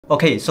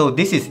Okay, so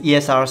this is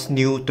ESR's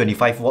new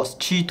 25W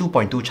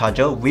Qi2.2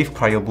 charger with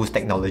Cryoboost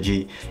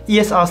technology.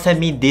 ESR sent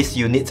me this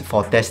unit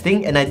for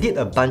testing and I did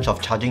a bunch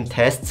of charging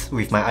tests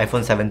with my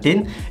iPhone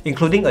 17,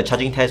 including a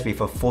charging test with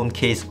a phone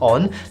case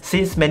on,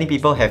 since many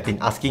people have been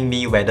asking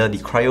me whether the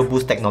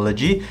Cryoboost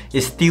technology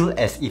is still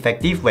as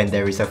effective when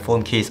there is a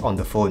phone case on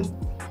the phone.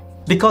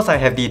 Because I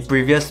have the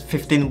previous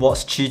 15W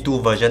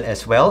Qi2 version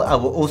as well, I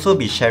will also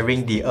be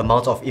sharing the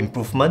amount of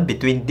improvement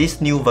between this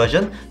new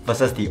version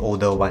versus the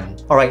older one.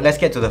 Alright, let's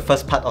get to the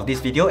first part of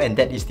this video, and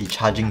that is the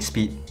charging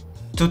speed.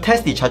 To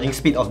test the charging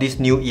speed of this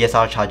new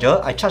ESR charger,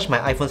 I charged my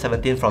iPhone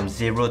 17 from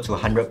 0 to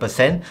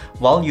 100%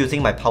 while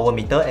using my power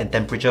meter and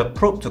temperature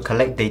probe to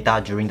collect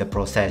data during the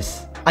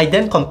process. I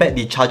then compared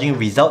the charging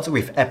results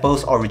with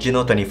Apple's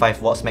original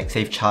 25W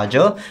MagSafe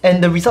charger,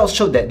 and the results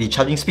showed that the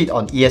charging speed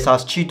on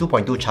ESR's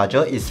Qi2.2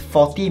 charger is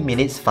 40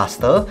 minutes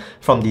faster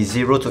from the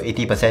 0 to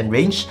 80%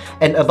 range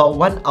and about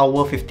 1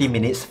 hour 50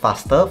 minutes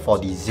faster for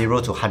the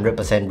 0 to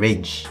 100%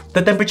 range.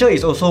 The temperature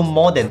is also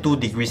more than 2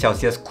 degrees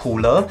Celsius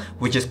cooler,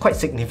 which is quite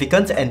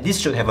significant, and this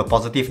should have a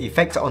positive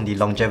effect on the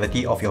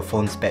longevity of your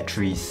phone's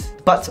batteries.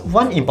 But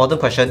one important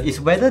question is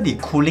whether the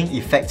cooling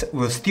effect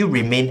will still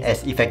remain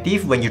as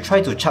effective when you try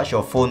to charge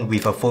your phone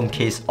with a phone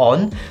case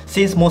on,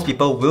 since most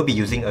people will be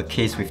using a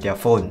case with their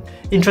phone.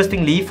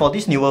 Interestingly, for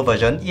this newer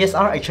version,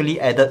 ESR actually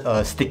added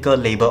a sticker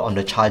label on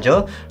the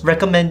charger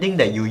recommending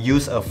that you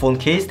use a phone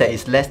case that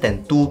is less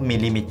than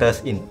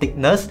 2mm in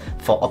thickness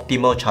for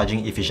optimal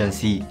charging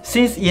efficiency.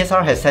 Since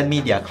ESR has sent me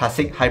their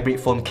Classic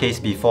Hybrid phone case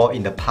before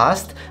in the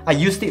past, I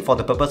used it for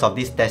the purpose of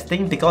this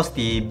testing because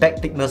the back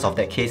thickness of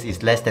that case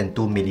is less than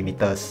 2mm.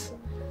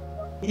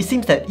 It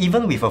seems that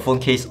even with a phone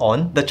case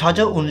on, the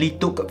charger only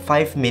took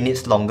 5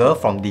 minutes longer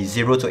from the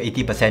 0 to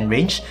 80%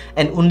 range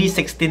and only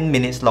 16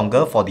 minutes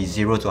longer for the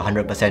 0 to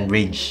 100%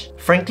 range.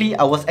 Frankly,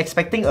 I was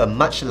expecting a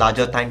much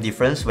larger time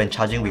difference when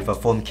charging with a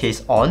phone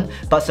case on,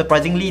 but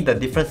surprisingly the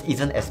difference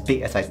isn't as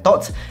big as I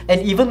thought, and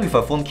even with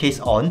a phone case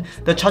on,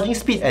 the charging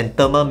speed and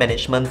thermal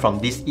management from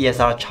this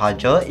ESR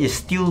charger is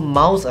still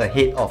miles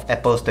ahead of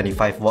Apple's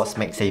 25W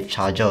MagSafe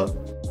charger.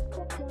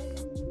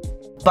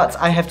 But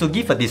I have to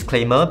give a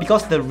disclaimer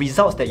because the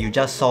results that you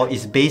just saw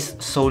is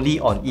based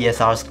solely on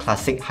ESR's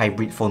Classic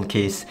Hybrid phone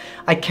case.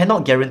 I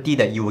cannot guarantee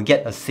that you will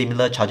get a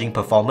similar charging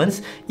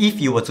performance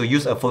if you were to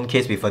use a phone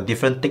case with a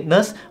different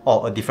thickness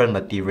or a different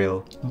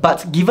material.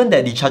 But given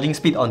that the charging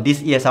speed on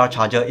this ESR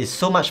charger is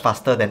so much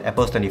faster than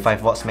Apple's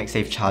 25W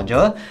MagSafe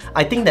charger,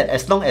 I think that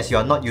as long as you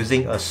are not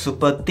using a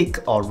super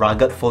thick or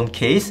rugged phone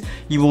case,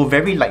 you will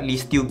very likely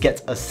still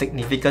get a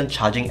significant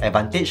charging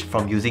advantage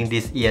from using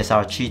this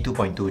ESR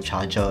Qi2.2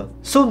 charger.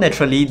 So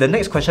naturally, the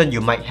next question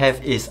you might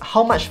have is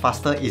how much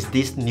faster is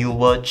this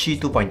newer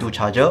Qi2.2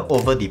 charger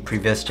over the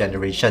previous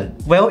generation?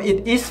 Well,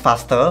 it is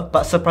faster,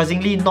 but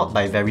surprisingly not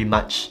by very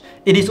much.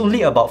 It is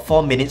only about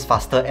 4 minutes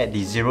faster at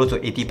the 0 to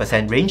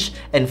 80% range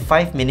and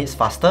 5 minutes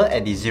faster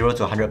at the 0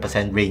 to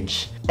 100%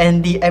 range.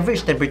 And the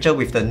average temperature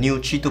with the new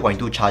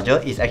Qi2.2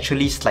 charger is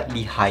actually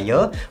slightly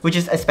higher, which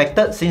is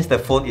expected since the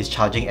phone is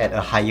charging at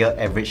a higher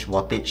average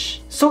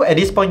wattage. So at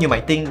this point you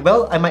might think,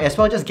 well, I might as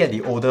well just get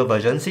the older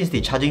version since the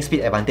charging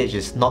speed advantage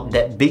is not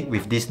that big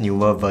with this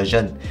newer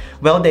version.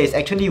 Well, there is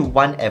actually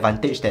one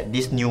advantage that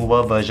this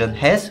newer version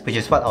has, which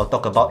is what I'll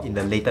talk about in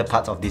the later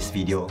parts of this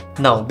video.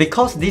 Now,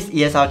 because this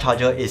ESR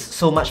charger is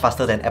so much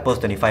faster than Apple's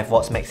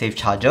 25W MagSafe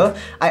charger,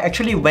 I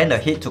actually went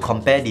ahead to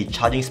compare the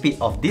charging speed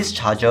of this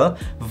charger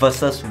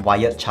versus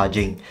wired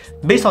charging.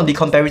 Based on the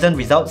comparison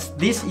results,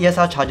 this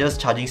ESR charger's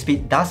charging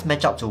speed does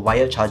match up to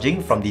wired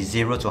charging from the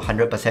 0 to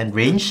 100%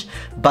 range,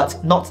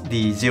 but not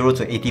the 0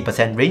 to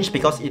 80% range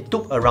because it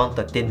took around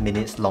 13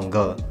 minutes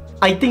longer.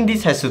 I think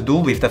this has to do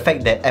with the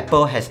fact that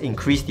Apple has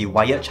increased the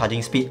wired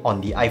charging speed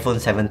on the iPhone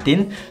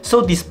 17,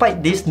 so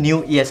despite this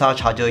new ESR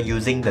charger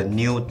using the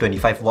new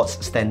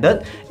 25W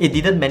standard, it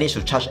didn't manage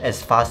to charge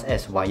as fast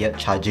as wired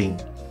charging.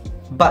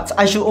 But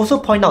I should also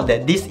point out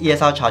that this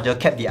ESR charger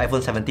kept the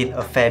iPhone 17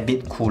 a fair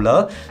bit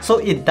cooler, so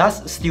it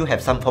does still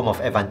have some form of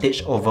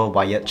advantage over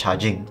wired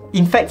charging.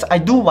 In fact, I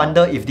do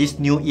wonder if this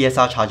new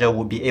ESR charger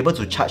would be able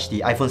to charge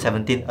the iPhone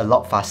 17 a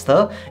lot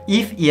faster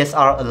if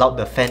ESR allowed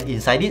the fan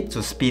inside it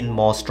to spin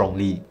more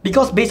strongly.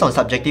 Because based on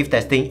subjective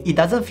testing, it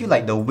doesn't feel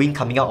like the wind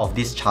coming out of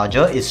this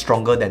charger is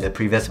stronger than the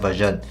previous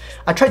version.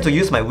 I tried to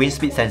use my wind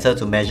speed sensor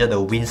to measure the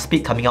wind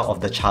speed coming out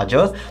of the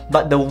charger,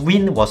 but the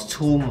wind was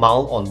too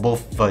mild on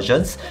both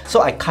versions,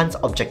 so I can't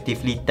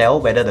objectively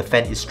tell whether the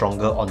fan is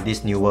stronger on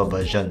this newer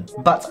version.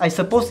 But I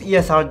suppose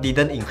ESR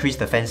didn't increase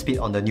the fan speed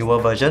on the newer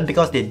version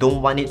because they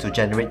don't want it to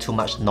generate too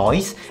much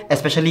noise,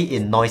 especially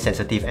in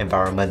noise-sensitive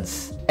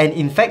environments. And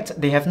in fact,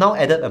 they have now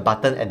added a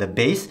button at the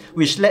base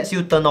which lets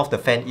you turn off the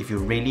fan if you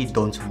really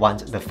don't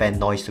want the fan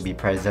noise to be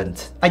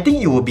present. I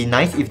think it would be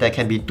nice if there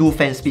can be 2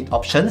 fan speed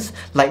options,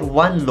 like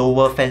one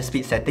lower fan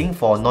speed setting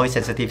for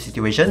noise-sensitive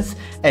situations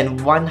and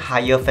one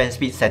higher fan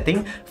speed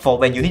setting for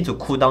when you need to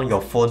cool down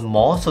your phone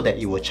more so that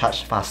it will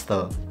charge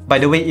faster. By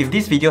the way, if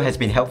this video has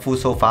been helpful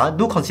so far,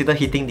 do consider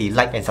hitting the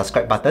like and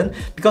subscribe button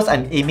because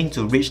I'm aiming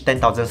to reach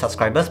 10,000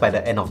 subscribers by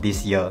the end of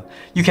this year.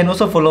 You can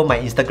also follow my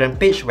Instagram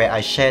page where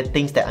I share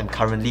things that I'm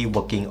currently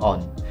working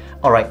on.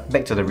 Alright,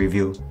 back to the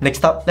review.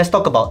 Next up, let's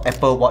talk about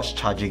Apple Watch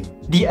charging.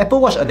 The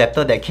Apple Watch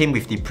adapter that came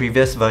with the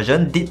previous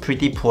version did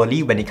pretty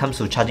poorly when it comes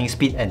to charging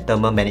speed and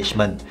thermal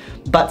management.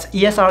 But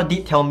ESR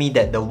did tell me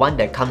that the one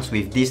that comes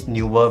with this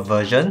newer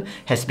version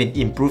has been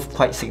improved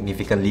quite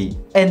significantly.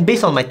 And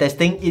based on my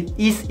testing, it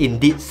is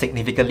indeed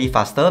significantly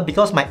faster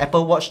because my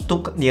Apple Watch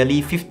took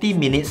nearly 50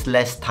 minutes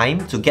less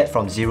time to get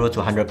from 0 to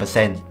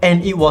 100%.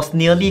 And it was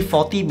nearly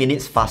 40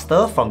 minutes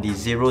faster from the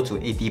 0 to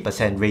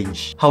 80%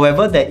 range.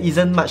 However, there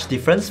isn't much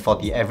difference for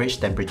the average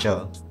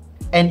temperature.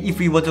 And if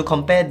we were to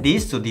compare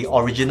this to the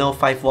original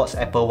 5W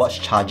Apple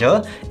Watch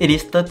charger, it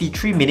is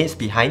 33 minutes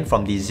behind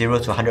from the 0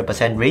 to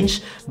 100%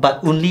 range,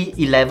 but only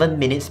 11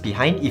 minutes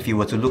behind if you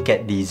were to look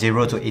at the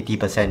 0 to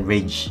 80%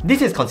 range.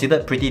 This is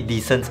considered pretty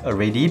decent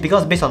already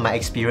because based on my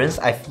experience,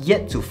 I've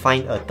yet to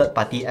find a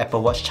third-party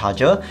Apple Watch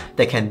charger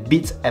that can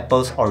beat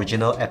Apple's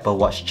original Apple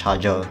Watch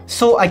charger.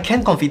 So I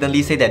can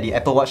confidently say that the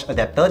Apple Watch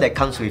adapter that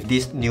comes with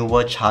this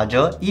newer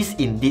charger is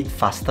indeed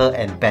faster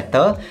and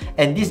better,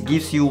 and this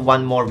gives you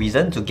one more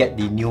reason to get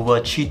the newer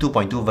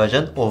Qi2.2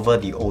 version over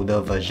the older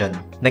version.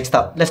 Next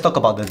up, let's talk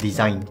about the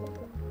design.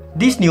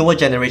 This newer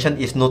generation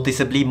is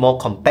noticeably more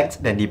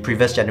compact than the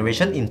previous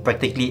generation in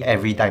practically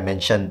every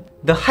dimension.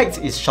 The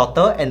height is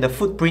shorter and the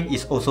footprint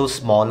is also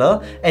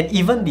smaller, and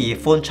even the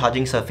phone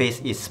charging surface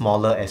is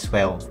smaller as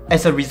well.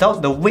 As a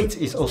result, the weight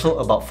is also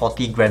about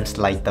 40 grams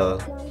lighter.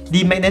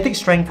 The magnetic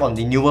strength on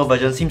the newer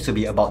version seems to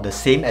be about the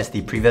same as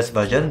the previous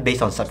version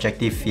based on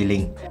subjective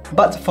feeling.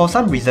 But for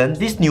some reason,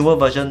 this newer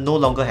version no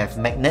longer have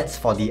magnets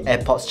for the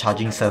AirPods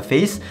charging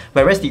surface,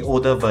 whereas the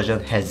older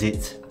version has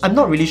it. I'm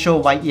not really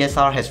sure why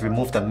ESR has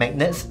removed the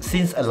magnets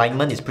since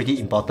alignment is pretty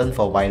important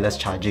for wireless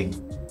charging.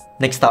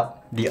 Next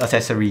up, the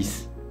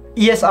accessories.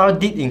 ESR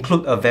did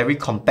include a very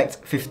compact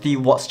 50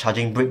 watts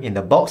charging brick in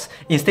the box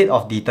instead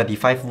of the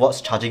 35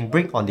 watts charging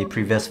brick on the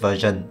previous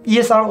version.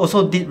 ESR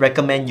also did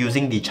recommend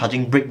using the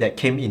charging brick that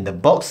came in the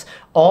box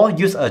or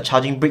use a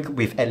charging brick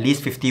with at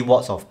least 50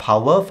 watts of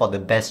power for the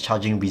best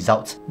charging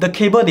results. The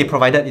cable they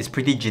provided is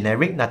pretty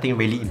generic, nothing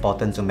really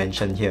important to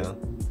mention here.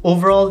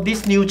 Overall,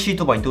 this new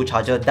Qi2.2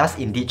 charger does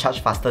indeed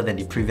charge faster than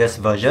the previous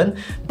version,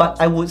 but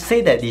I would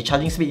say that the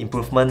charging speed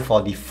improvement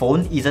for the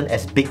phone isn't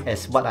as big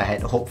as what I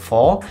had hoped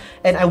for,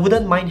 and I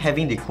wouldn't mind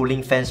having the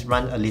cooling fans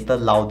run a little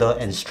louder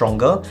and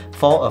stronger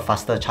for a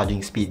faster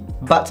charging speed.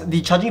 But the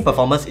charging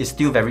performance is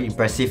still very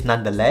impressive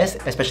nonetheless,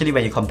 especially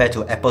when you compare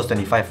to Apple's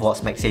 25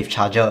 watts MagSafe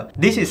charger.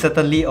 This is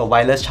certainly a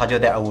wireless charger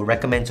that I would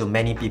recommend to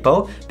many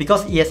people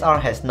because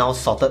ESR has now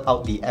sorted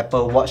out the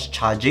Apple Watch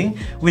charging,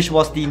 which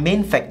was the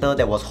main factor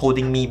that was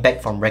holding me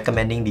back from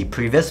recommending the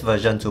previous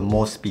version to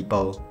most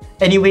people.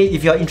 Anyway,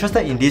 if you're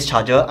interested in this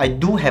charger, I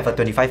do have a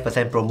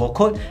 25% promo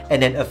code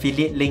and an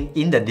affiliate link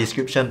in the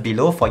description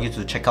below for you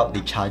to check out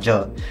the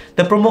charger.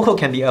 The promo code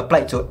can be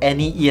applied to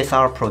any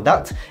ESR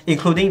product,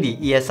 including the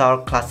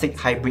ESR Classic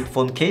Hybrid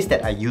phone case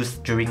that I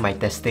used during my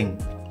testing.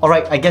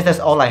 Alright, I guess that's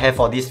all I have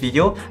for this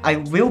video. I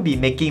will be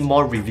making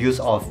more reviews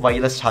of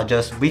wireless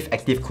chargers with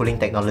active cooling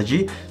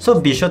technology,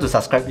 so be sure to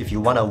subscribe if you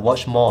want to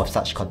watch more of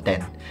such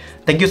content.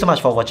 Thank you so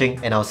much for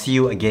watching, and I'll see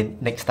you again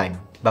next time.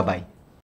 Bye bye.